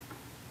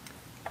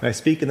And I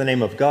speak in the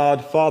name of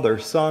God, Father,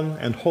 Son,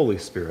 and Holy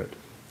Spirit.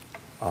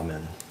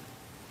 Amen.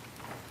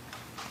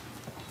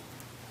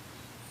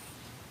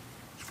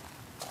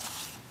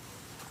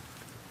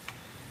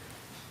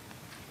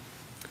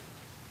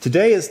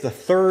 Today is the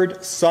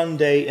third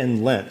Sunday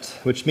in Lent,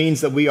 which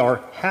means that we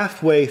are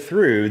halfway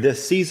through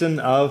this season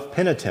of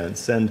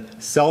penitence and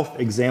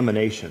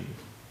self-examination.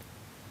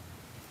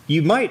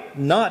 You might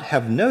not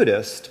have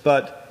noticed,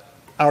 but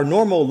our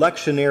normal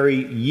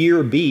lectionary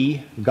Year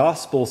B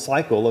gospel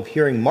cycle of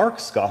hearing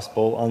Mark's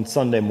gospel on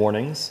Sunday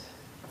mornings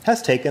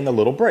has taken a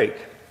little break.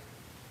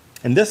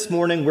 And this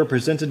morning we're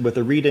presented with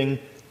a reading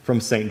from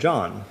St.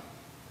 John.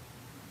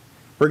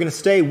 We're going to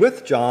stay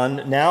with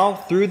John now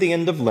through the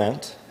end of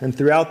Lent and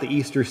throughout the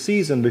Easter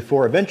season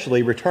before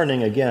eventually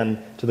returning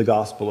again to the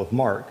Gospel of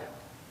Mark.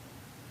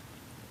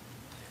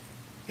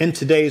 In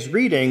today's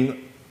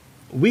reading,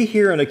 we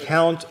hear an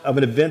account of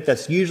an event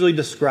that's usually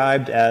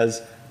described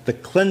as the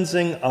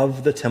cleansing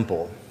of the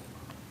temple.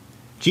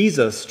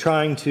 Jesus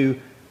trying to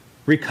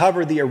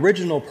recover the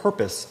original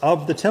purpose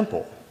of the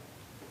temple,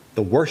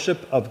 the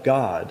worship of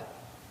God,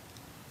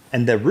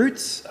 and the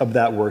roots of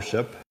that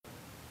worship,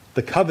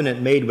 the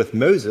covenant made with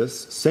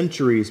Moses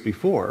centuries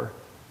before,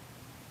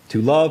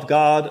 to love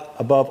God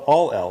above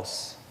all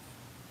else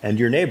and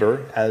your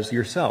neighbor as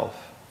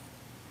yourself.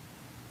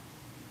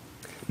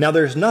 Now,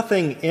 there's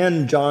nothing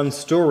in John's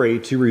story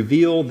to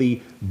reveal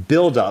the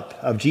buildup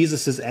of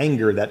Jesus'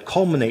 anger that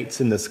culminates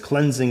in this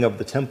cleansing of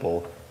the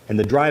temple and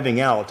the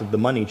driving out of the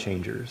money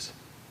changers.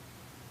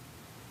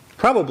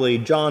 Probably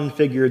John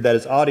figured that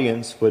his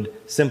audience would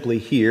simply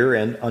hear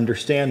and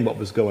understand what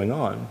was going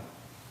on.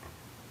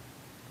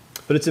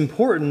 But it's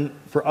important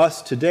for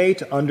us today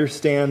to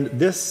understand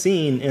this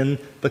scene in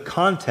the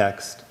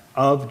context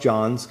of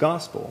John's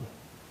gospel.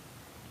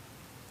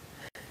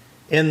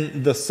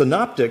 In the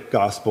synoptic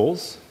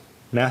gospels,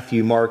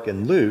 Matthew, Mark,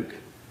 and Luke,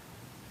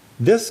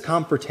 this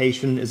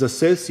confrontation is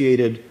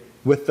associated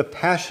with the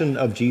passion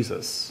of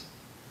Jesus,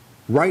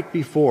 right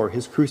before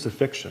his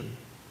crucifixion.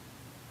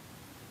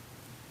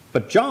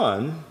 But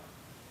John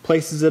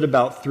places it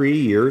about 3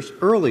 years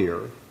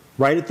earlier,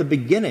 right at the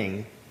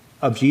beginning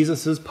of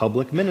Jesus'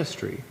 public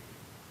ministry,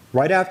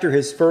 right after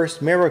his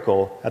first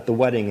miracle at the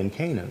wedding in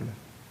Canaan.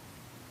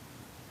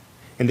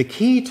 And the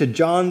key to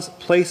John's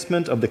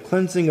placement of the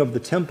cleansing of the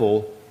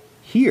temple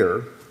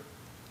here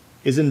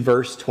is in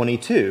verse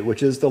 22,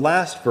 which is the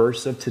last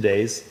verse of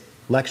today's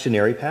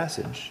lectionary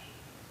passage.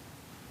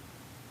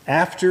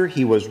 After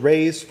he was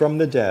raised from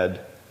the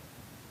dead,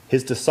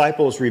 his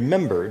disciples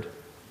remembered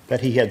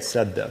that he had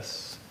said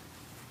this.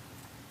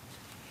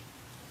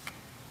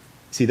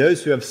 See,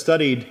 those who have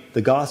studied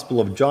the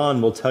Gospel of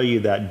John will tell you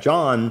that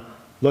John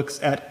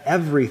looks at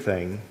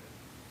everything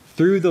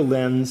through the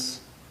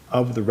lens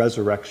of the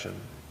resurrection.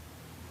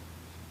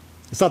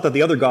 It's not that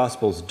the other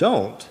Gospels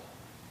don't,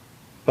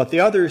 but the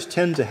others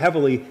tend to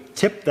heavily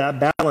tip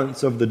that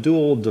balance of the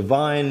dual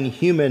divine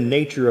human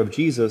nature of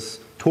Jesus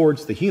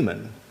towards the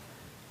human.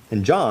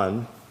 In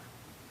John,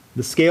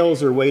 the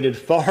scales are weighted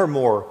far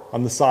more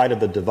on the side of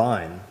the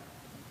divine,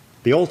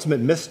 the ultimate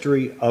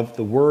mystery of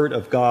the Word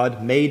of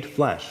God made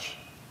flesh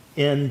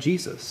in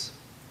Jesus.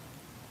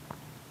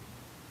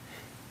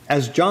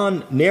 As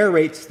John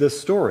narrates this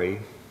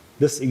story,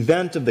 this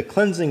event of the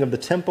cleansing of the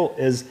temple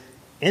is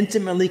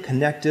intimately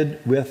connected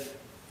with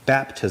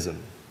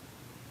baptism,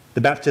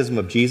 the baptism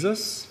of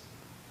Jesus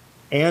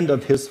and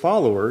of his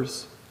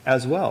followers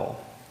as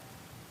well.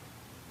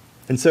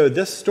 And so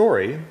this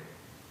story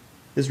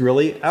is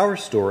really our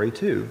story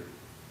too.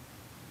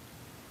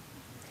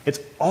 It's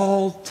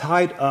all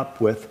tied up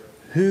with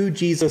who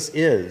Jesus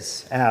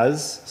is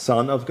as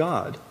Son of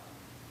God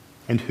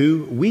and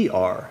who we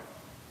are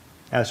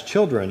as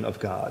children of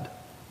God,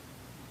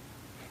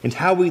 and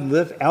how we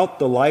live out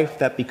the life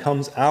that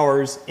becomes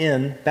ours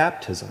in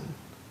baptism,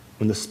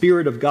 when the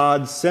Spirit of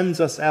God sends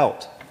us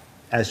out,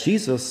 as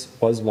Jesus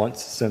was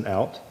once sent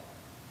out,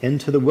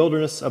 into the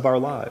wilderness of our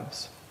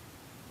lives.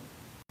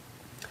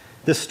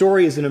 This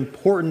story is an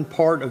important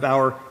part of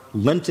our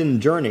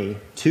Lenten journey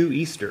to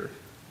Easter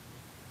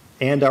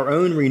and our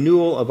own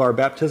renewal of our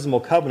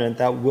baptismal covenant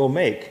that we'll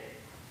make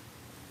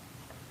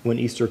when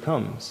Easter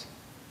comes.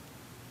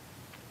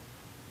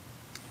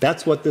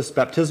 That's what this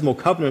baptismal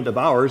covenant of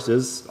ours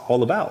is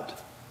all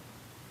about.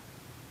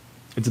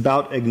 It's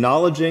about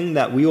acknowledging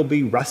that we will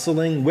be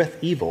wrestling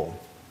with evil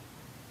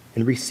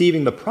and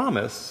receiving the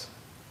promise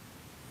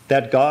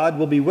that God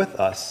will be with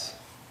us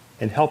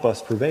and help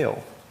us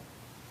prevail.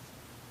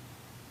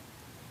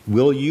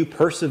 Will you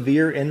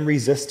persevere in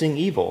resisting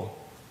evil?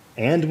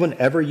 And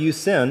whenever you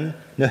sin,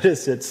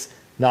 notice it's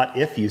not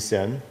if you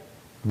sin,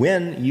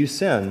 when you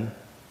sin,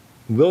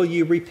 will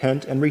you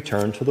repent and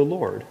return to the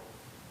Lord?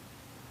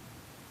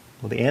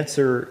 Well, the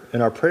answer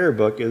in our prayer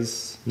book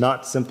is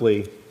not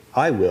simply,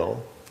 I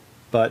will,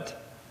 but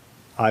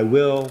I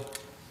will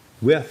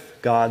with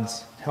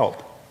God's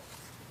help.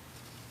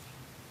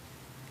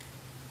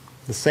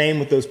 The same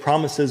with those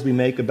promises we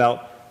make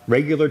about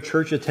regular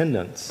church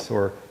attendance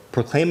or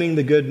proclaiming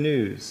the good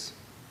news,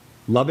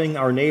 loving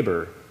our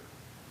neighbor,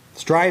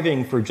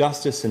 striving for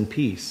justice and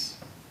peace,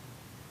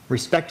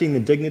 respecting the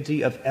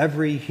dignity of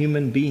every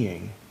human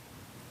being.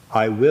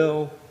 I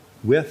will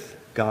with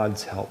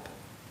God's help.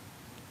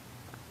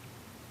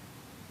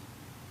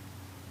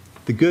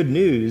 The good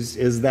news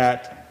is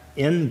that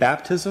in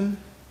baptism,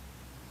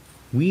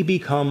 we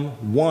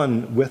become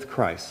one with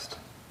Christ.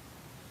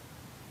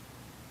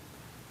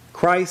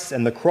 Christ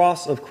and the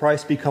cross of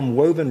Christ become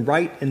woven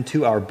right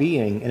into our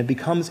being, and it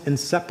becomes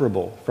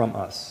inseparable from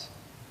us.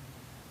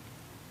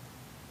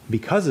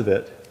 Because of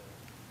it,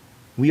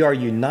 we are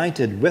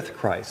united with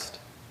Christ,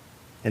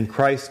 and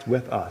Christ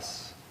with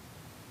us.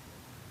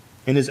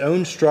 In his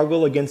own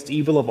struggle against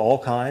evil of all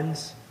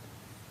kinds,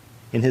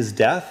 in his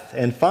death,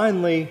 and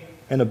finally,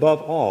 and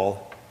above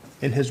all,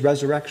 in his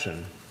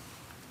resurrection,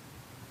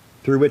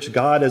 through which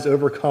God has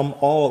overcome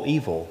all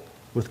evil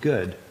with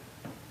good.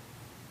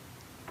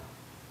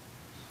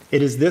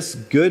 It is this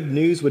good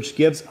news which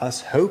gives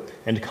us hope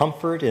and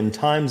comfort in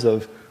times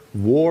of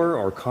war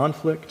or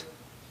conflict,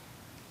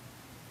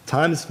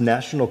 times of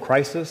national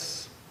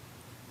crisis,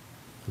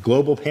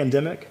 global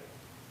pandemic,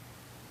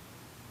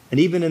 and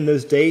even in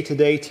those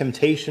day-to-day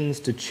temptations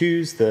to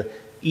choose the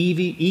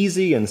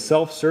easy and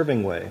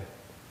self-serving way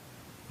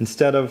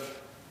instead of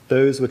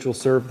those which will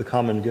serve the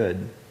common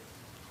good.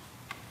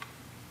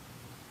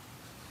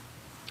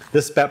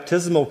 This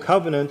baptismal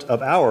covenant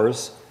of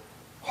ours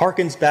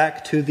harkens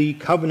back to the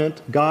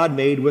covenant God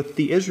made with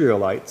the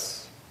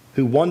Israelites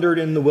who wandered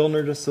in the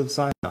wilderness of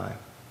Sinai.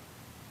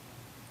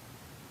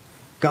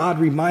 God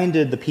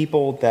reminded the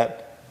people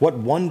that what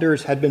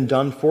wonders had been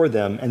done for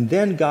them, and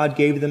then God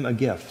gave them a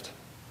gift,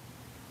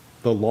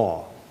 the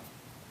law.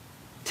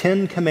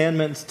 10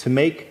 commandments to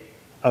make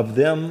of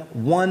them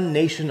one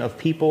nation of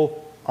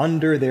people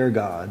under their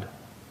God,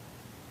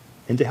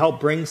 and to help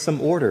bring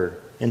some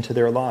order into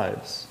their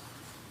lives,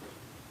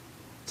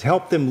 to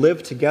help them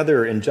live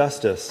together in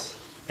justice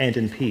and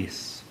in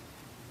peace.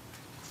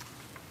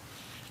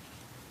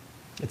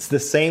 It's the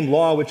same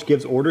law which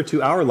gives order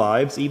to our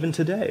lives even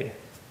today,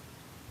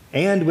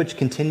 and which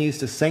continues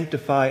to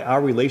sanctify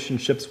our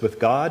relationships with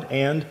God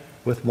and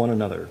with one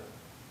another.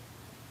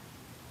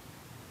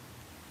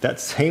 That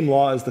same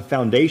law is the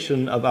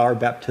foundation of our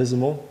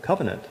baptismal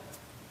covenant.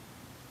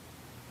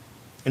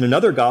 In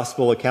another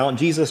gospel account,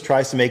 Jesus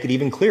tries to make it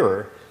even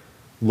clearer.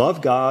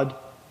 Love God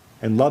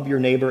and love your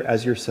neighbor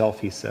as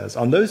yourself, he says.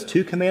 On those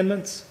 2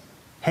 commandments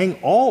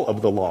hang all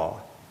of the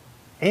law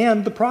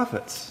and the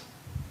prophets.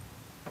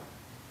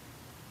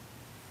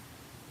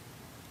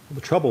 The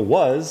trouble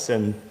was,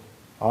 and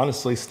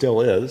honestly still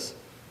is,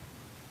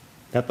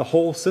 that the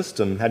whole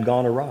system had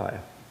gone awry.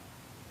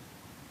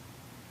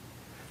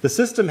 The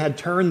system had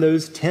turned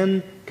those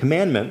 10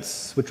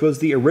 commandments, which was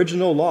the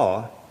original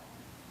law,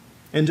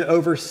 into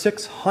over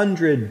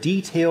 600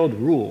 detailed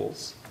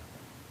rules.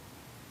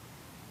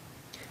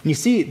 And you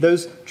see,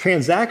 those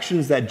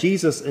transactions that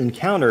Jesus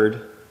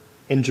encountered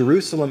in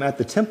Jerusalem at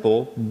the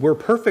temple were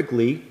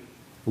perfectly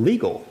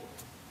legal.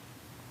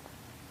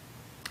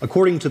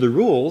 According to the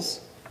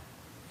rules,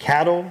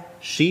 cattle,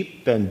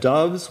 sheep, and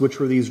doves, which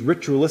were these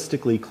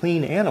ritualistically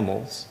clean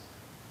animals,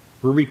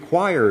 were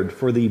required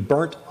for the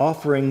burnt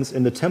offerings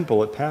in the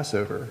temple at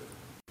Passover.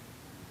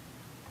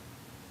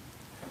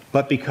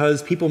 But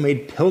because people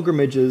made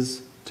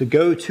pilgrimages to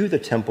go to the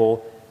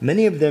temple,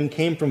 many of them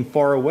came from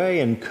far away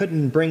and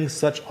couldn't bring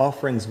such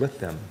offerings with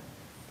them.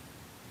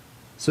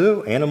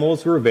 So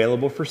animals were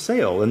available for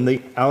sale in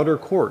the outer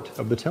court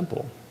of the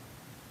temple.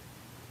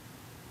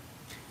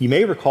 You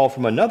may recall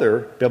from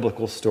another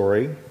biblical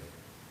story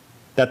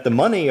that the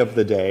money of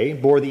the day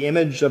bore the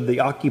image of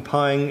the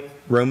occupying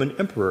Roman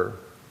emperor,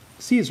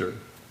 Caesar.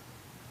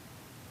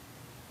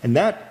 And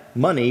that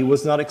money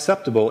was not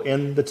acceptable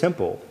in the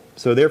temple,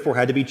 so therefore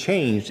had to be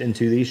changed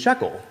into the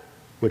shekel,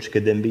 which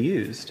could then be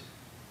used.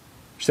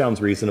 Which sounds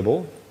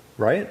reasonable,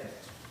 right?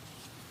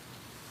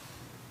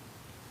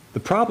 The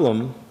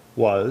problem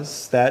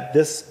was that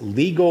this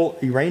legal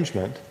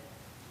arrangement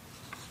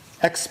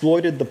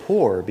exploited the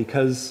poor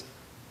because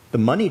the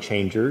money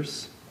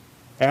changers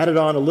added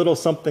on a little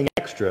something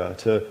extra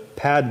to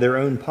pad their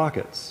own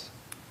pockets.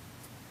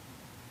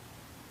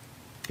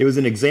 It was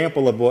an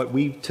example of what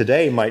we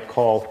today might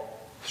call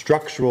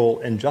structural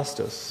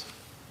injustice.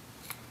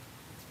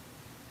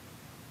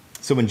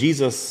 So when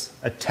Jesus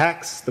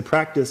attacks the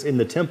practice in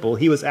the temple,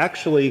 he was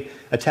actually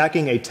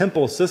attacking a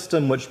temple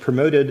system which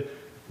promoted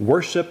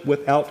worship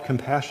without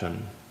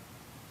compassion,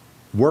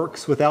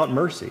 works without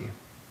mercy,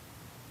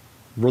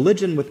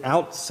 religion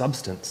without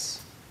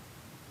substance,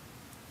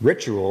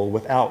 ritual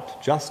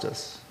without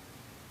justice.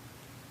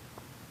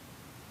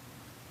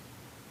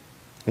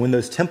 When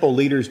those temple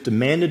leaders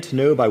demanded to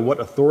know by what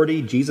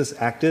authority Jesus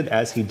acted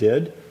as he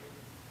did,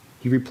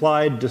 he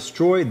replied,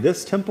 "Destroy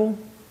this temple,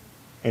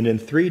 and in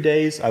 3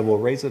 days I will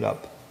raise it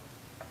up."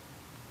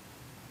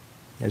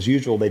 As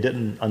usual, they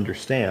didn't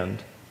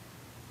understand.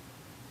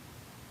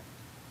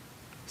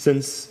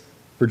 Since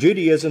for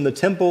Judaism, the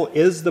temple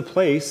is the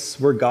place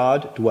where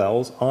God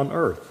dwells on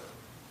earth.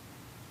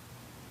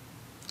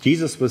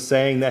 Jesus was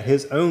saying that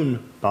his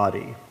own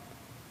body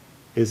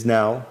is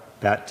now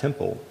that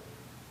temple,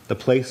 the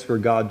place where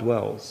God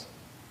dwells.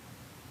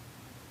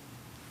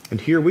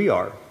 And here we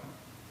are,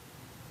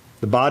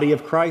 the body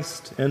of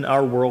Christ in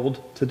our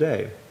world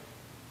today.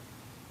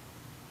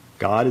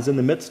 God is in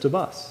the midst of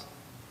us.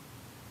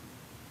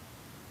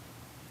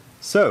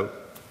 So,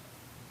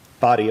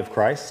 body of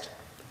Christ,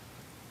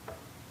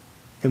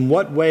 in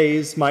what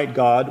ways might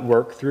God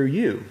work through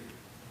you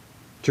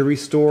to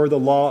restore the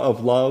law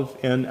of love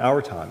in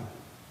our time?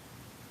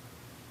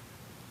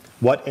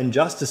 What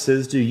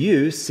injustices do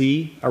you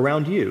see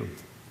around you?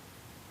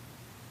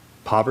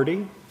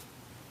 Poverty?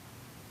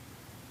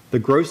 The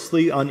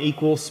grossly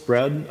unequal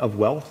spread of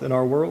wealth in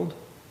our world?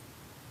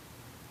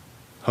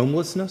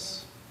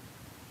 Homelessness?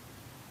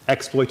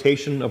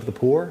 Exploitation of the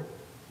poor?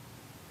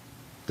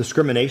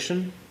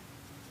 Discrimination?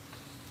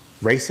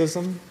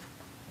 Racism?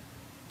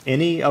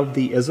 Any of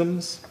the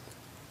isms?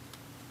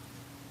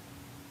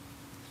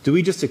 Do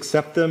we just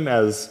accept them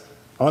as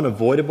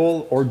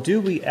unavoidable, or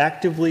do we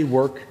actively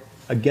work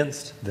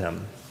against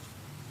them?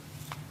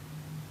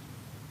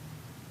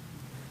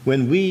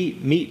 When we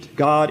meet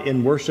God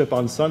in worship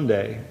on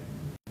Sunday,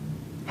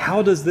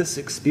 how does this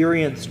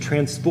experience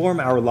transform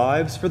our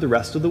lives for the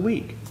rest of the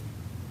week?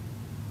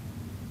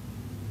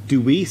 Do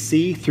we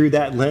see through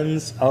that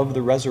lens of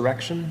the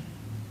resurrection?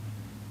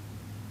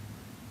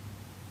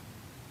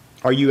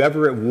 Are you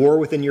ever at war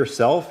within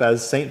yourself,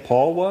 as St.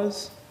 Paul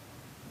was,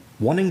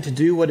 wanting to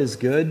do what is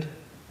good,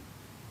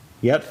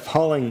 yet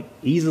falling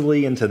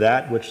easily into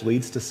that which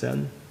leads to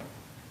sin?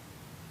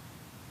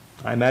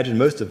 I imagine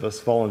most of us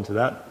fall into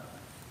that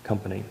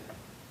company.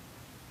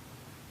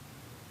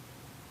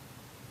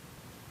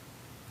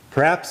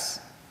 Perhaps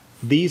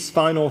these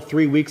final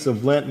 3 weeks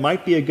of Lent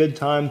might be a good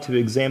time to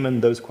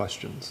examine those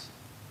questions,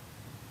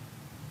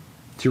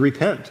 to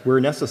repent where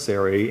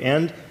necessary,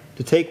 and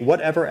to take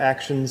whatever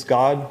actions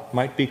God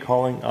might be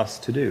calling us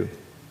to do,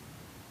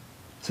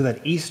 so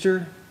that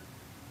Easter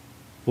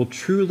will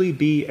truly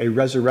be a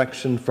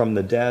resurrection from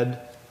the dead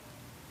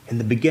and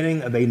the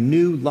beginning of a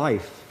new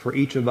life for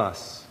each of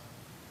us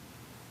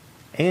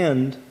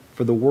and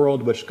for the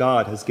world which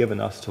God has given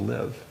us to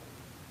live.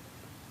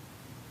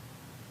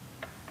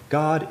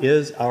 God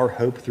is our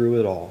hope through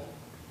it all,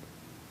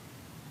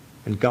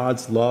 and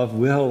God's love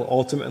will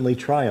ultimately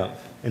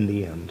triumph in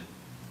the end.